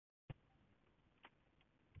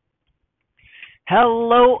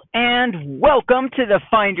Hello and welcome to the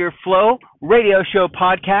Find Your Flow radio show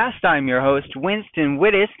podcast. I'm your host, Winston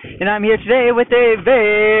Wittes, and I'm here today with a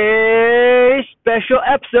very special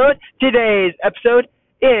episode. Today's episode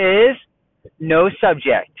is No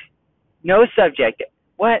Subject. No subject.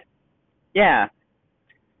 What? Yeah.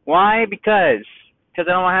 Why? Because I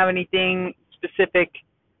don't have anything specific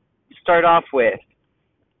to start off with.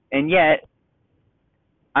 And yet,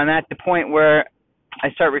 I'm at the point where I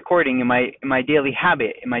start recording in my daily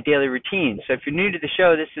habit, in my daily routine. So if you're new to the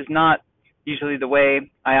show, this is not usually the way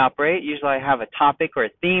I operate. Usually I have a topic or a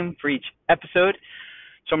theme for each episode.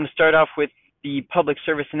 So I'm going to start off with the public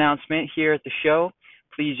service announcement here at the show.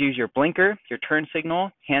 Please use your blinker, your turn signal,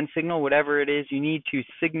 hand signal, whatever it is you need to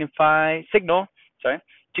signal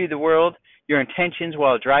to the world your intentions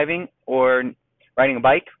while driving or riding a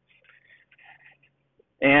bike.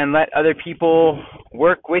 And let other people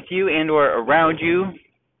work with you and or around you.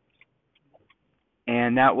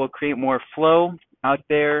 And that will create more flow out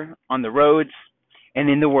there on the roads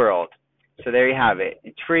and in the world. So there you have it.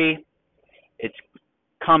 It's free. It's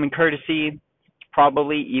common courtesy,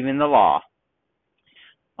 probably even the law.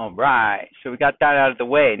 All right. So we got that out of the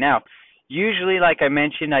way. Now, usually, like I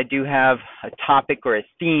mentioned, I do have a topic or a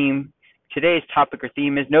theme. Today's topic or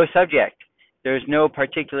theme is no subject. There's no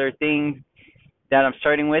particular thing that I'm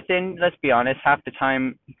starting with, and let's be honest, half the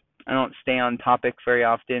time I don't stay on topic very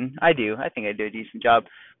often. I think I do a decent job,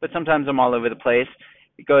 but sometimes I'm all over the place.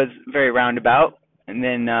 It goes very roundabout, and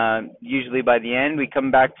then usually by the end we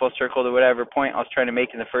come back full circle to whatever point I was trying to make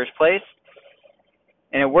in the first place,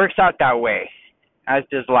 and it works out that way, as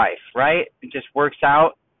does life, right? It just works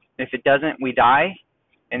out. If it doesn't, we die,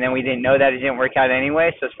 and then we didn't know that it didn't work out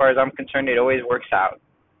anyway, so as far as I'm concerned, it always works out.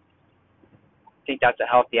 I think that's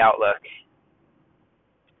a healthy outlook.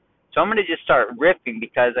 So I'm going to just start ripping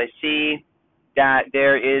because I see that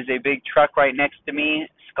there is a big truck right next to me,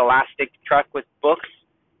 Scholastic truck with books,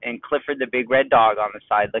 and Clifford the big red dog on the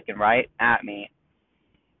side looking right at me.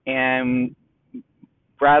 And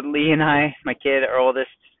Bradley and I, my kid, our oldest,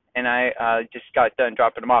 and I just got done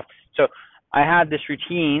dropping them off. So I have this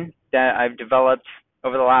routine that I've developed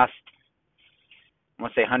over the last, I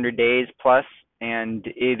want to say 100 days plus, and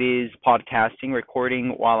it is podcasting,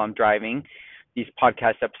 recording while I'm driving these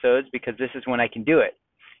podcast episodes, because this is when I can do it,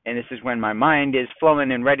 and this is when my mind is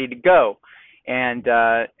flowing and ready to go, and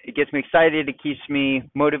it gets me excited. It keeps me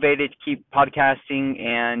motivated to keep podcasting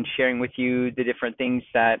and sharing with you the different things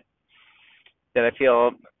that I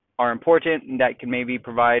feel are important and that can maybe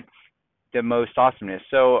provide the most awesomeness.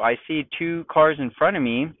 So I see two cars in front of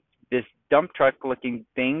me, this dump truck looking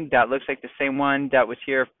thing that looks like the same one that was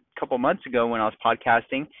here a couple months ago when I was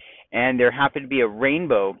podcasting, and there happened to be a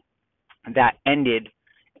rainbow that ended,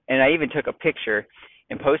 and I even took a picture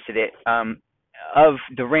and posted it, of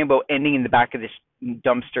the rainbow ending in the back of this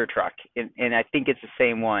dumpster truck. And I think it's the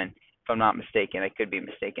same one, if I'm not mistaken. I could be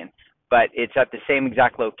mistaken. But it's at the same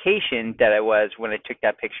exact location that I was when I took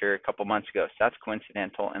that picture a couple months ago. So that's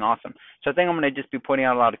coincidental and awesome. So I think I'm going to just be pointing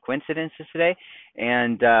out a lot of coincidences today,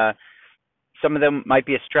 and some of them might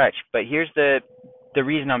be a stretch. But here's the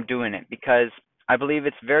reason I'm doing it, because I believe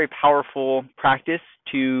it's a very powerful practice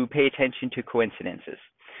to pay attention to coincidences.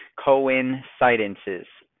 Coincidences.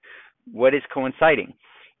 What is coinciding?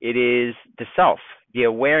 It is the self, the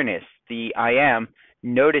awareness, the I am,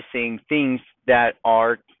 noticing things that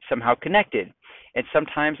are somehow connected. And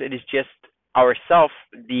sometimes it is just ourself,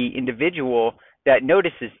 the individual, that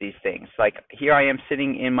notices these things. Like here I am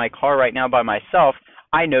sitting in my car right now by myself.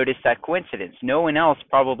 I noticed that coincidence. No one else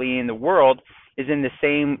probably in the world is in the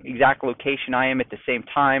same exact location I am at the same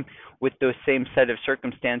time with those same set of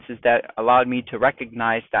circumstances that allowed me to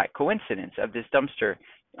recognize that coincidence of this dumpster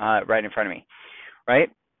right in front of me, right?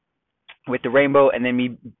 With the rainbow and then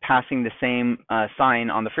me passing the same sign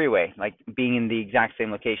on the freeway, like being in the exact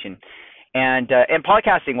same location. And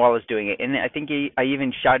podcasting while I was doing it. And I think I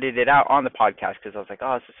even shouted it out on the podcast because I was like,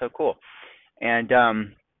 oh, this is so cool. And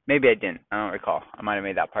maybe I didn't. I don't recall. I might have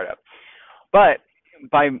made that part up. But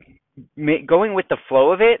by going with the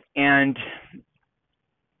flow of it and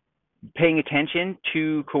paying attention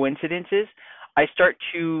to coincidences, I start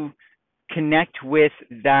to connect with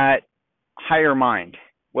that higher mind,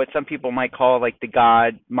 what some people might call like the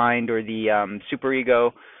God mind or the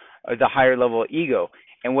superego or the higher level ego.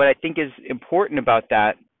 And what I think is important about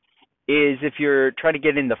that is if you're trying to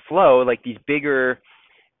get in the flow, like these bigger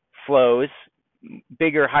flows,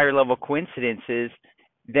 bigger, higher level coincidences,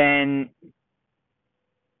 then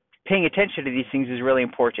paying attention to these things is really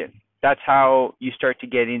important. That's how you start to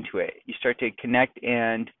get into it. You start to connect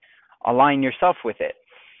and align yourself with it.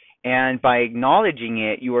 And by acknowledging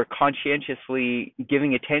it, you are conscientiously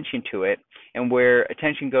giving attention to it. And where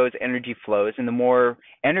attention goes, energy flows. And the more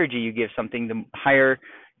energy you give something, the higher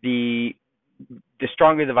the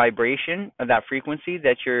stronger the vibration of that frequency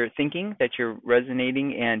that you're thinking, that you're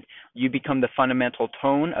resonating, and you become the fundamental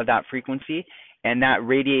tone of that frequency, and that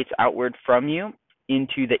radiates outward from you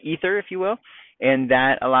into the ether, if you will, and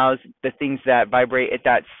that allows the things that vibrate at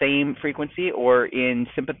that same frequency or in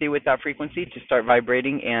sympathy with that frequency to start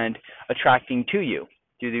vibrating and attracting to you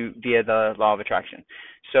via the law of attraction.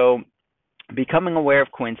 So becoming aware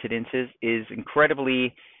of coincidences is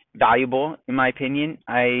incredibly valuable, in my opinion.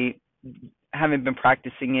 I haven't been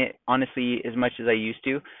practicing it honestly as much as I used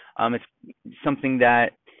to. It's something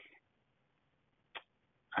that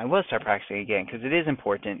I will start practicing again because it is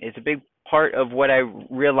important. It's a big part of what I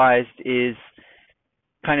realized is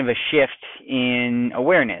kind of a shift in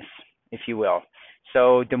awareness, if you will.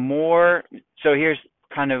 So here's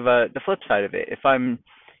kind of the flip side of it. If I'm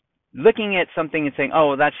looking at something and saying, "Oh,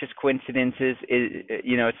 well, that's just coincidences,"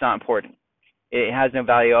 it's not important. It has no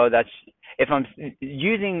value. Oh, if I'm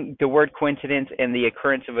using the word coincidence and the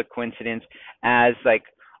occurrence of a coincidence as like,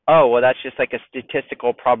 oh, well, that's just like a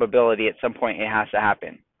statistical probability at some point it has to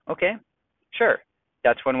happen. Okay, sure.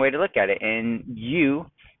 That's one way to look at it. And you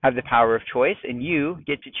have the power of choice, and you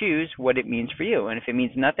get to choose what it means for you. And if it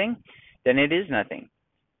means nothing, then it is nothing.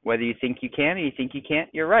 Whether you think you can or you think you can't,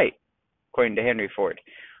 you're right, according to Henry Ford,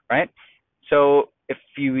 right? So if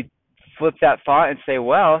you flip that thought and say,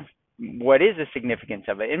 well, what is the significance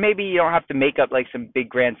of it? And maybe you don't have to make up like some big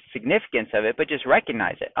grand significance of it, but just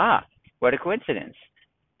recognize it. Ah, what a coincidence.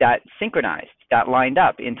 That synchronized, that lined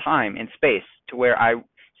up in time and space to where I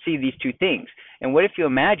see these two things. And what if you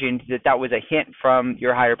imagined that that was a hint from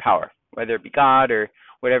your higher power, whether it be God or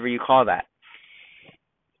whatever you call that?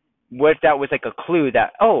 What if that was like a clue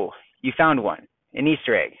that, oh, you found one, an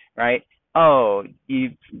Easter egg, right? Oh, you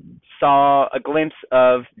saw a glimpse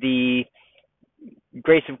of the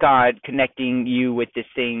grace of God connecting you with this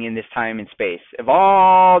thing in this time and space, of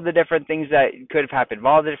all the different things that could have happened, of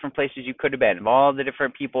all the different places you could have been, of all the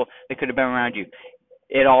different people that could have been around you.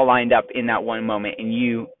 It all lined up in that one moment, and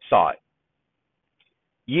you saw it.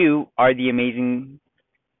 You are the amazing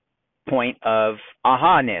point of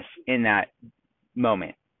aha-ness in that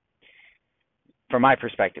moment. From my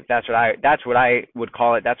perspective, that's what I would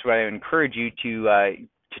call it. That's what I would encourage you to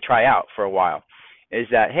try out for a while. Is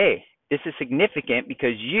that, hey, this is significant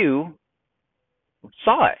because you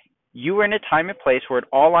saw it. You were in a time and place where it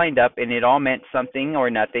all lined up and it all meant something or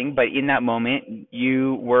nothing, but in that moment,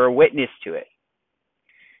 you were a witness to it.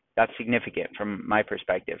 That's significant from my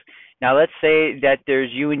perspective. Now, let's say that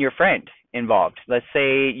there's you and your friend involved. Let's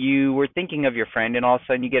say you were thinking of your friend and all of a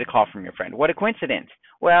sudden you get a call from your friend. What a coincidence.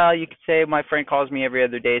 Well, you could say my friend calls me every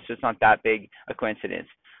other day, so it's not that big a coincidence.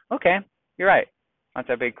 Okay, you're right. Not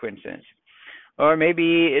that big a coincidence. Or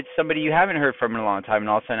maybe it's somebody you haven't heard from in a long time, and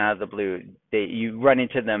all of a sudden out of the blue, you run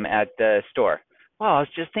into them at the store. Well, I was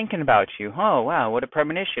just thinking about you. Oh, wow, what a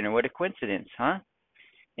premonition or what a coincidence, huh?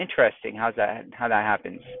 Interesting how that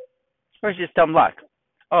happens. Or it's just dumb luck.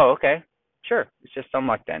 Oh, okay. Sure, it's just dumb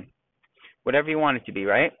luck then. Whatever you want it to be,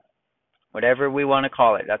 right? Whatever we want to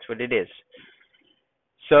call it, that's what it is.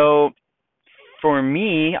 So for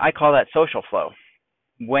me, I call that social flow.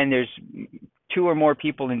 When there's two or more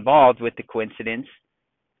people involved with the coincidence,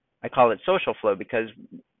 I call it social flow, because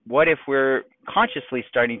what if we're consciously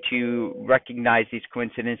starting to recognize these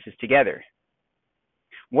coincidences together?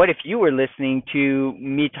 What if you were listening to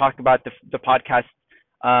me talk about the podcast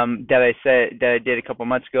that I did a couple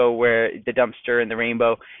months ago, where the dumpster and the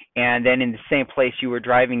rainbow, and then in the same place you were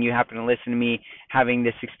driving, you happen to listen to me having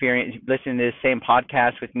this experience, listening to the same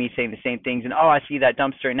podcast with me saying the same things, and oh, I see that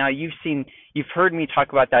dumpster. Now you've heard me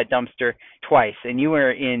talk about that dumpster twice, and you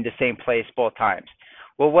were in the same place both times.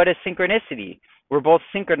 Well, what a synchronicity. We're both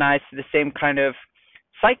synchronized to the same kind of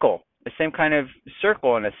cycle, the same kind of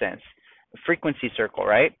circle in a sense, a frequency circle,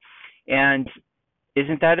 right? And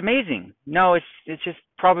isn't that amazing? No, it's just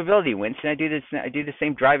probability. Winston, I do the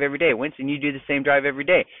same drive every day. Winston, you do the same drive every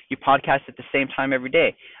day. You podcast at the same time every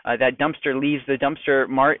day. That dumpster leaves the dumpster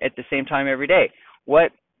mart at the same time every day.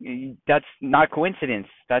 That's not coincidence.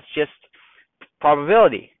 That's just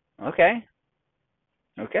probability. Okay,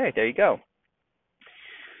 there you go.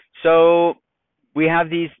 So we have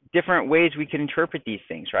these different ways we can interpret these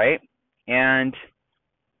things, right? And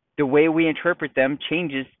the way we interpret them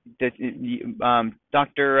changes. Not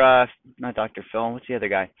Dr. Phil. What's the other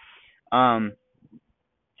guy?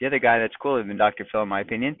 The other guy that's cooler than Dr. Phil, in my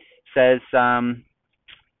opinion, says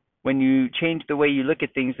when you change the way you look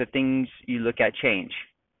at things, the things you look at change.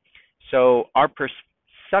 So our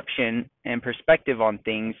perception and perspective on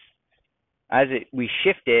things as we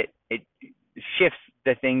shift it, it shifts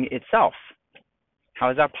the thing itself. How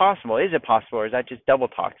is that possible? Is it possible, or is that just double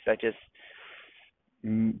talk? Is that just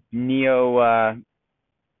neo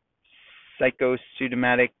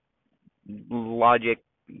psycho-pseudomatic logic,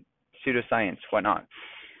 pseudoscience, whatnot?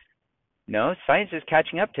 No, science is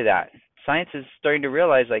catching up to that. Science is starting to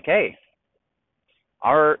realize, like, hey,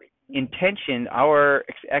 our intention, our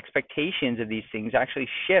expectations of these things actually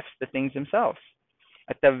shifts the things themselves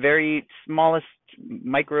at the very smallest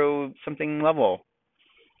micro something level,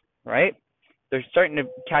 right? They're starting to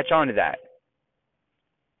catch on to that.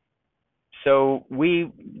 So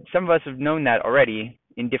some of us have known that already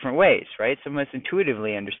in different ways, right? Some of us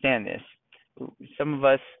intuitively understand this. Some of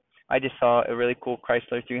us, I just saw a really cool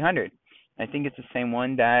Chrysler 300. I think it's the same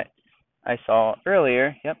one that I saw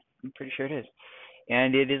earlier. Yep, I'm pretty sure it is.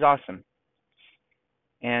 And it is awesome.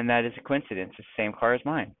 And that is a coincidence. It's the same car as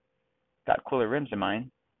mine. Got cooler rims than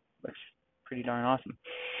mine. Looks pretty darn awesome.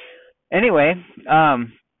 Anyway,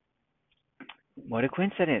 what a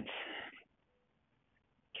coincidence.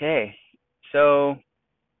 Okay, so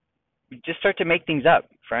just start to make things up,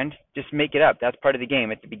 friend. Just make it up. That's part of the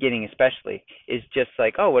game at the beginning, especially. Is just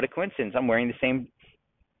like, oh, what a coincidence. I'm wearing the same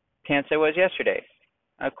pants I was yesterday.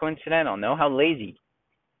 How coincidental. No, how lazy.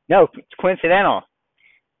 No, it's coincidental.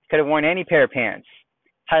 Could have worn any pair of pants.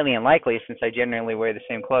 Highly unlikely, since I generally wear the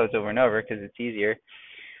same clothes over and over because it's easier.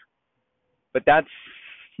 But that's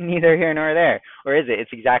neither here nor there. Or is it?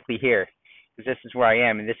 It's exactly here. Because this is where I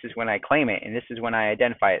am, and this is when I claim it, and this is when I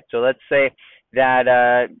identify it. So let's say that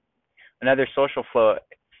another social flow,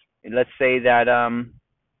 let's say that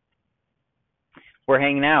we're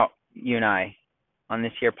hanging out, you and I, on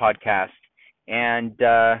this here podcast. And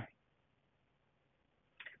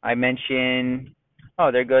I mention,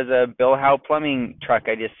 oh, there goes a Bill Howe plumbing truck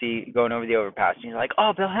I just see going over the overpass. And you're like,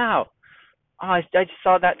 oh, Bill Howe. Oh, I just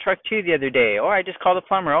saw that truck too the other day. Or I just called a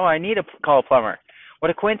plumber. Oh, I need to call a plumber. What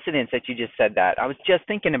a coincidence that you just said that. I was just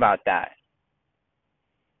thinking about that.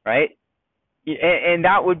 Right? And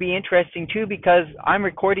that would be interesting too, because I'm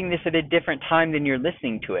recording this at a different time than you're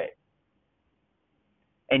listening to it.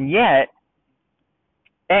 And yet,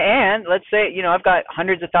 and let's say, I've got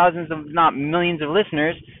hundreds of thousands of, not millions of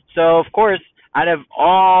listeners. So, of course, out of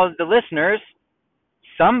all the listeners,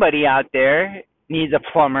 somebody out there needs a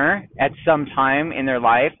plumber at some time in their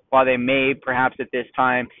life, while they may perhaps at this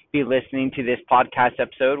time be listening to this podcast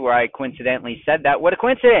episode where I coincidentally said that. What a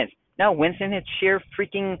coincidence. No, Winston, it's sheer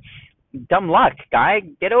freaking dumb luck, guy.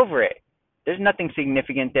 Get over it. There's nothing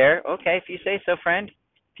significant there. Okay, if you say so, friend.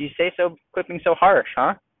 If you say so, quit being so harsh,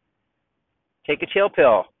 huh? Take a chill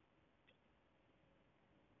pill.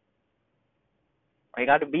 I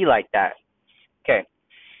got to be like that. Okay.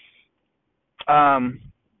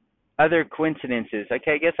 Other coincidences.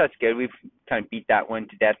 Okay, I guess that's good. We've kind of beat that one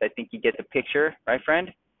to death. I think you get the picture, right,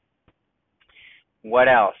 friend? What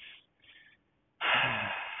else?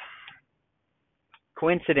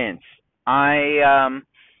 Coincidence. I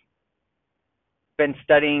been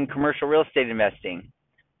studying commercial real estate investing.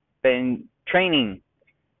 Been training.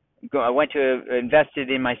 I invested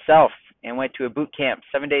in myself and went to a boot camp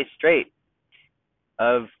 7 days straight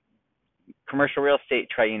of commercial real estate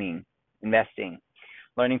training, investing,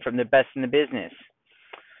 learning from the best in the business.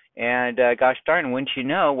 And gosh darn, wouldn't you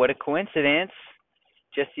know, what a coincidence.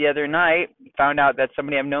 Just the other night, found out that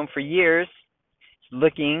somebody I've known for years is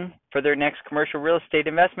looking for their next commercial real estate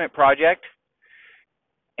investment project.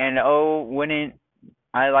 And oh, wouldn't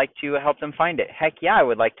I like to help them find it? Heck yeah, I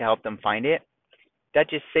would like to help them find it. That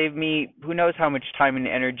just saved me who knows how much time and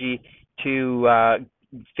energy to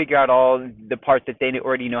figure out all the part that they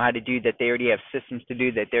already know how to do, that they already have systems to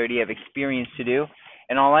do, that they already have experience to do.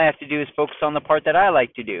 And all I have to do is focus on the part that I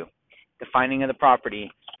like to do, the finding of the property,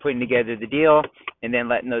 putting together the deal, and then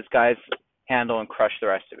letting those guys handle and crush the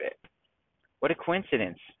rest of it. What a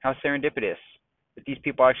coincidence. How serendipitous that these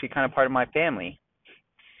people are actually kind of part of my family.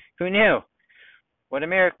 Who knew? What a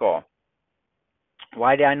miracle.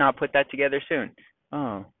 Why did I not put that together soon?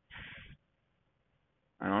 Oh,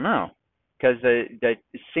 I don't know. Because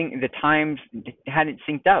the times hadn't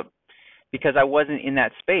synced up, because I wasn't in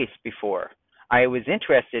that space before. I was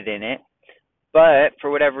interested in it, but for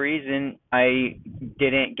whatever reason, I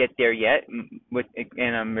didn't get there yet.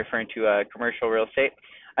 And I'm referring to commercial real estate.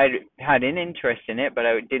 I had an interest in it, but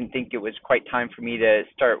I didn't think it was quite time for me to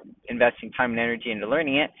start investing time and energy into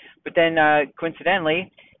learning it. But then,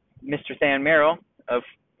 coincidentally, Mr. Than Merrill of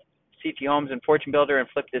CT Homes and Fortune Builder and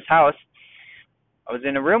Flip This House, I was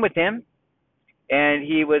in a room with him, and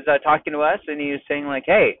he was talking to us, and he was saying like,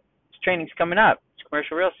 hey, this training's coming up. It's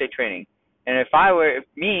commercial real estate training. And if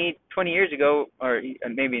me 20 years ago, or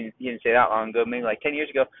maybe he didn't say that long ago, maybe like 10 years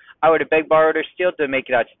ago, I would have begged, borrowed, or stealed to make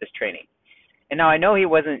it out to this training. And now I know he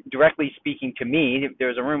wasn't directly speaking to me. There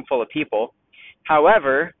was a room full of people.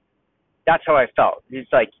 However, that's how I felt.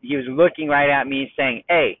 It's like he was looking right at me saying,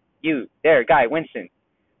 hey, you there, guy, Winston,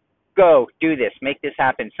 go do this. Make this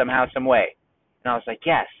happen somehow, some way. And I was like,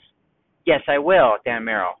 yes, I will, Dan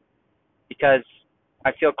Merrill, because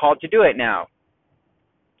I feel called to do it now.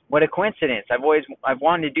 What a coincidence. I've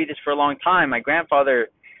wanted to do this for a long time. My grandfather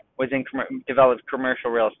was developed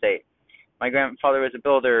commercial real estate. My grandfather was a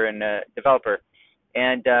builder and a developer.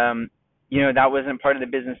 And, that wasn't part of the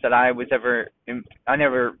business that I was ever in. I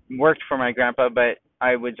never worked for my grandpa, but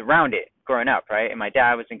I was around it growing up, right? And my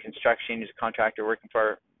dad was in construction. He was a contractor working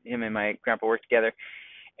for him, and my grandpa worked together.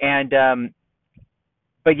 And,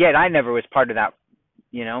 but yet I never was part of that,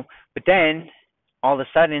 But then all of a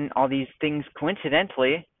sudden, all these things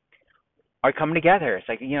coincidentally are coming together. It's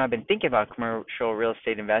like, I've been thinking about commercial real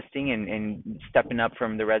estate investing and stepping up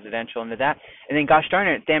from the residential into that. And then, gosh darn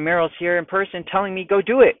it, Dan Merrill's here in person telling me go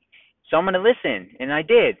do it. So I'm going to listen. And I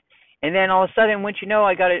did. And then all of a sudden, once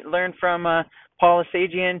I got to learn from Paul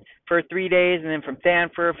Asagian for 3 days, and then from Dan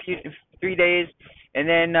for 3 days. And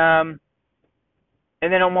then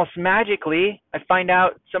almost magically, I find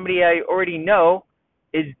out somebody I already know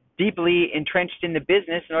is deeply entrenched in the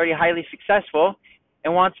business and already highly successful,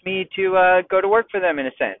 and wants me to go to work for them in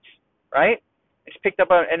a sense, right? I just picked up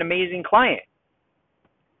an amazing client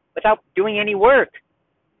without doing any work.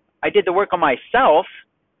 I did the work on myself,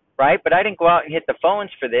 right? But I didn't go out and hit the phones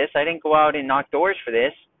for this. I didn't go out and knock doors for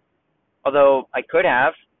this, although I could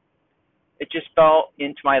have. It just fell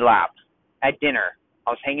into my lap at dinner. I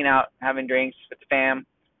was hanging out, having drinks with the fam,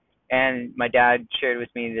 and my dad shared with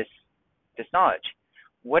me this knowledge.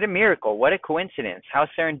 What a miracle. What a coincidence. How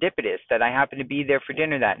serendipitous that I happened to be there for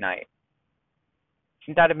dinner that night.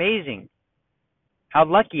 Isn't that amazing? How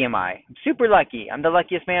lucky am I? I'm super lucky. I'm the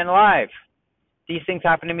luckiest man alive. These things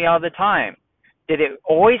happen to me all the time. Did it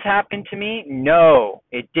always happen to me? No,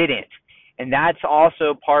 it didn't. And that's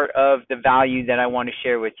also part of the value that I want to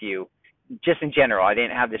share with you. Just in general, I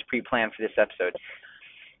didn't have this pre-planned for this episode.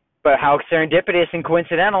 But how serendipitous and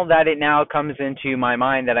coincidental that it now comes into my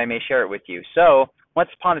mind that I may share it with you. So, once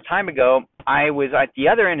upon a time ago, I was at the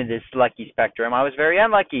other end of this lucky spectrum. I was very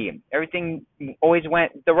unlucky. Everything always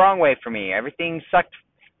went the wrong way for me. Everything sucked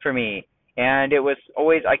for me. And it was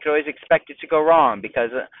always, I could always expect it to go wrong because,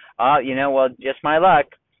 just my luck.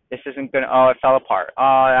 This isn't going to, it fell apart.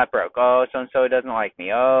 Oh, that broke. Oh, so-and-so doesn't like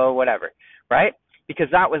me. Oh, whatever. Right? Because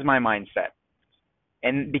that was my mindset.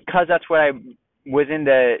 And because that's what I was in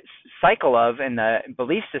the cycle of and the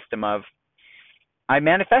belief system of, I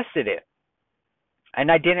manifested it. And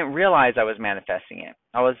I didn't realize I was manifesting it.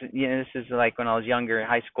 I was, this is like when I was younger,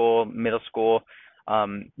 high school, middle school, I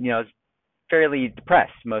was fairly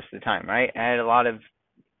depressed most of the time, right? I had a lot of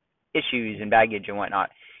issues and baggage and whatnot.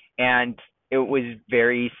 And it was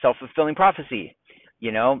very self-fulfilling prophecy,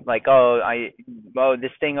 like,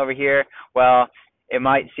 this thing over here, well, it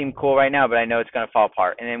might seem cool right now, but I know it's going to fall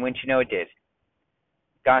apart. And then once it did.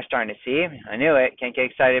 Gosh darn it, see? I knew it. Can't get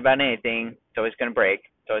excited about anything. It's always going to break.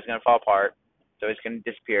 It's always going to fall apart. So it's going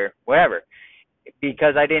to disappear, whatever,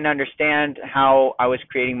 because I didn't understand how I was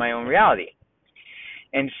creating my own reality.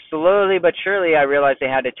 And slowly but surely, I realized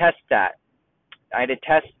I had to test that. I had to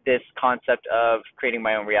test this concept of creating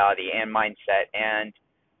my own reality and mindset. And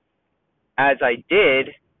as I did,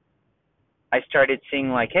 I started seeing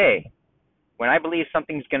like, hey, when I believe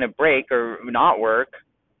something's going to break or not work,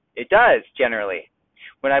 it does generally.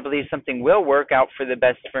 When I believe something will work out for the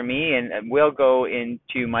best for me and will go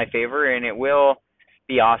into my favor and it will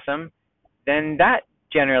be awesome, then that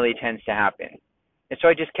generally tends to happen. And so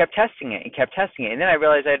I just kept testing it. And then I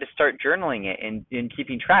realized I had to start journaling it and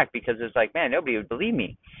keeping track because it's like, man, nobody would believe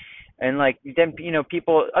me. And like, then,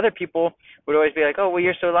 other people would always be like, oh, well,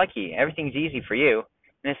 you're so lucky. Everything's easy for you.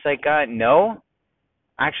 And it's like, no.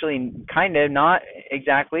 Actually, kind of, not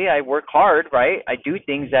exactly. I work hard, right? I do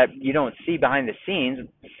things that you don't see behind the scenes,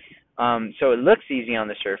 so it looks easy on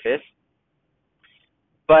the surface.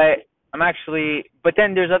 But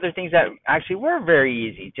then there's other things that actually were very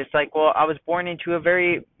easy. Just like, well, I was born into a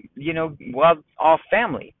very, well-off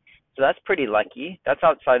family, so that's pretty lucky. That's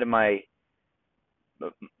outside of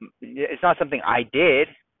it's not something I did,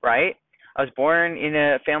 right? I was born in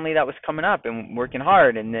a family that was coming up and working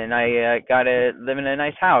hard, and then I got to live in a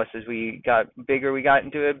nice house. As we got bigger, we got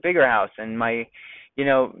into a bigger house, and like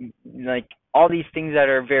all these things that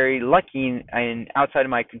are very lucky and outside of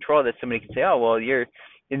my control that somebody can say, oh, well, you're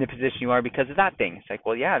in the position you are because of that thing. It's like,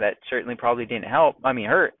 well, yeah, that certainly probably didn't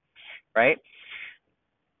hurt, right?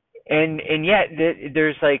 and yet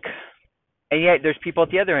there's like, and yet there's people at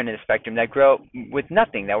the other end of the spectrum that grew up with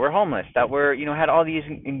nothing, that were homeless, that were, had all these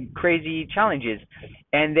crazy challenges,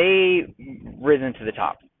 and they risen to the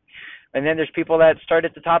top. And then there's people that start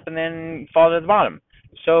at the top and then fall to the bottom.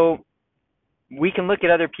 So we can look at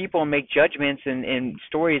other people and make judgments and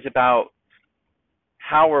stories about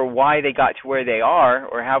how or why they got to where they are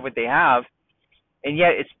or have what they have, and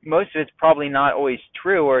yet it's most of it's probably not always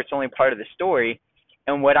true, or it's only part of the story.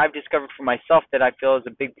 And what I've discovered for myself that I feel is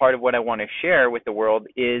a big part of what I want to share with the world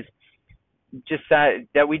is just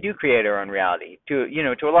that we do create our own reality to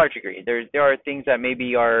a large degree. There are things that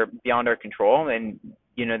maybe are beyond our control, and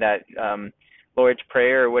that Lord's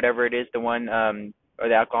Prayer or whatever it is, the one or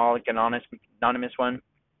the Alcoholic Anonymous one,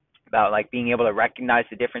 about like being able to recognize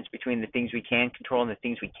the difference between the things we can control and the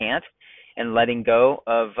things we can't, and letting go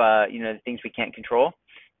of the things we can't control.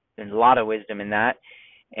 There's a lot of wisdom in that.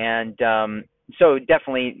 And so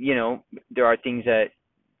definitely, there are things that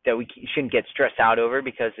we shouldn't get stressed out over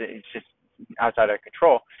because it's just outside our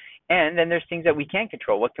control. And then there's things that we can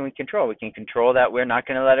control. What can we control? We can control that we're not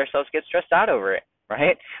going to let ourselves get stressed out over it,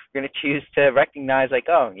 right? We're going to choose to recognize, like,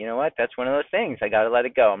 oh, you know what? That's one of those things. I got to let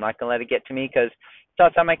it go. I'm not going to let it get to me because it's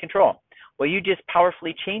outside my control. Well, you just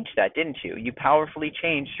powerfully changed that, didn't you? You powerfully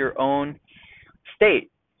changed your own state,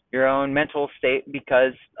 your own mental state,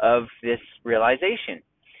 because of this realization.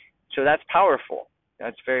 So that's powerful.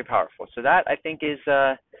 That's very powerful. So that, I think, is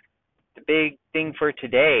the big thing for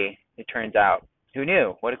today, it turns out. Who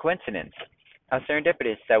knew? What a coincidence. How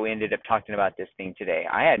serendipitous that we ended up talking about this thing today.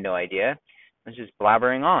 I had no idea. I was just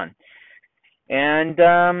blabbering on. And,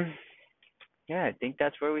 I think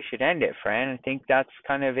that's where we should end it, friend. I think that's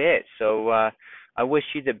kind of it. So I wish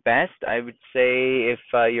you the best. I would say if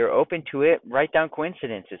you're open to it, write down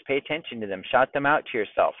coincidences. Pay attention to them. Shout them out to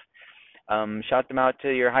yourself. Shout them out to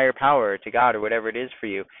your higher power, to God, or whatever it is for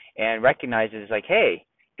you. And recognize it as like, hey,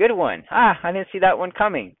 good one. I didn't see that one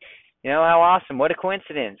coming. How awesome. What a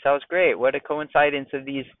coincidence. That was great. What a coincidence of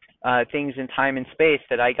these things in time and space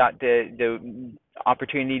that I got the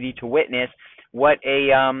opportunity to witness. What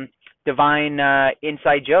a divine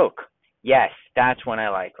inside joke. Yes, that's one I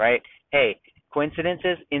like, right? Hey,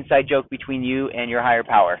 coincidences, inside joke between you and your higher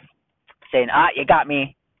power. Saying, you got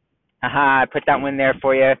me. I put that one there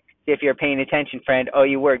for you. See if you're paying attention, friend. Oh,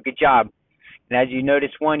 you were. Good job. And as you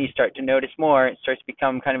notice one, you start to notice more. It starts to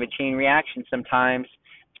become kind of a chain reaction sometimes.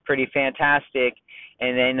 It's pretty fantastic.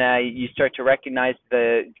 And then you start to recognize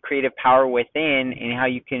the creative power within and how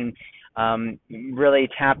you can really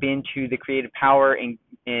tap into the creative power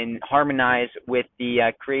and harmonize with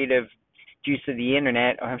the creative juice of the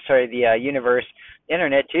internet. The universe.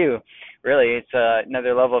 Internet, too. Really, it's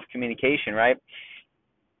another level of communication, right?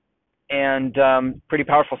 And pretty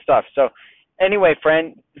powerful stuff. So anyway,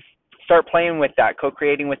 friend, start playing with that,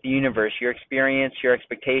 co-creating with the universe, your experience, your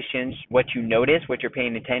expectations, what you notice, what you're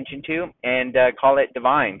paying attention to, and call it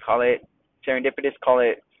divine, call it serendipitous, call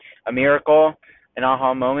it a miracle, an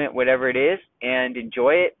aha moment, whatever it is, and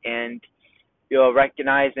enjoy it, and you'll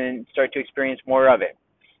recognize and start to experience more of it.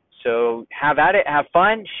 So have at it, have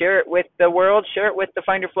fun, share it with the world, share it with the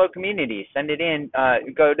Find Your Flow community, send it in,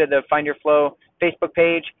 go to the Find Your Flow Facebook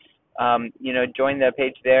page, join the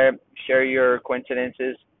page there, share your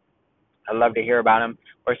coincidences. I'd love to hear about them,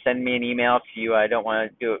 or send me an email if you don't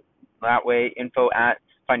want to do it that way,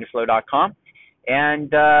 info@findyourflow.com.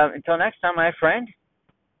 And until next time, my friend,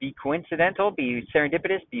 be coincidental, be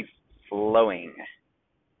serendipitous, be flowing.